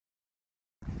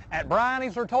At Bryan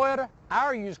Easler Toyota,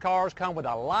 our used cars come with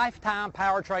a lifetime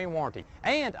powertrain warranty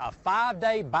and a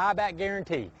 5-day buyback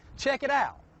guarantee. Check it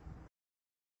out.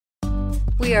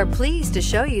 We are pleased to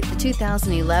show you the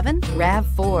 2011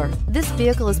 RAV4. This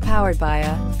vehicle is powered by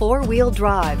a 4-wheel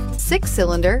drive,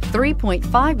 6-cylinder,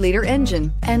 3.5-liter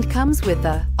engine and comes with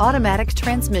a automatic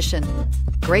transmission.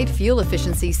 Great fuel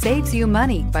efficiency saves you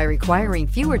money by requiring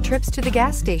fewer trips to the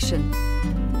gas station.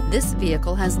 This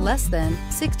vehicle has less than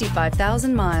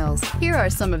 65,000 miles. Here are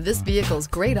some of this vehicle's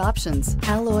great options: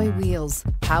 alloy wheels,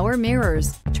 power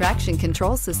mirrors, traction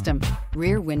control system,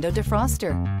 rear window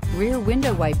defroster, rear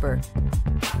window wiper.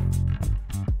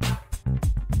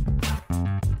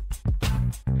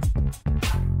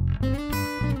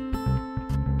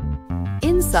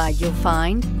 Inside you'll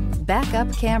find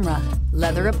backup camera,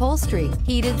 leather upholstery,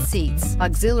 heated seats,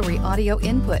 auxiliary audio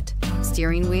input,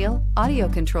 steering wheel audio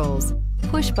controls,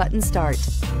 push-button start,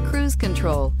 cruise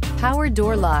control, power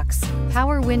door locks,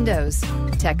 power windows,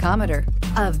 tachometer.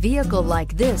 A vehicle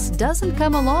like this doesn't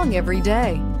come along every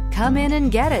day. Come in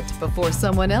and get it before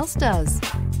someone else does.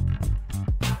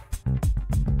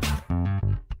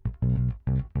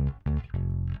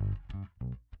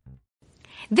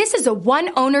 This is a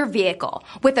one-owner vehicle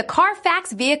with a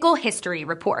CARFAX Vehicle History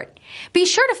Report. Be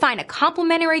sure to find a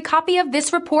complimentary copy of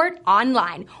this report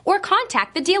online or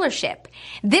contact the dealership.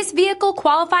 This vehicle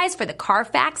qualifies for the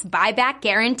CARFAX Buyback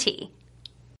Guarantee.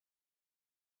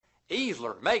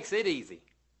 Easler makes it easy.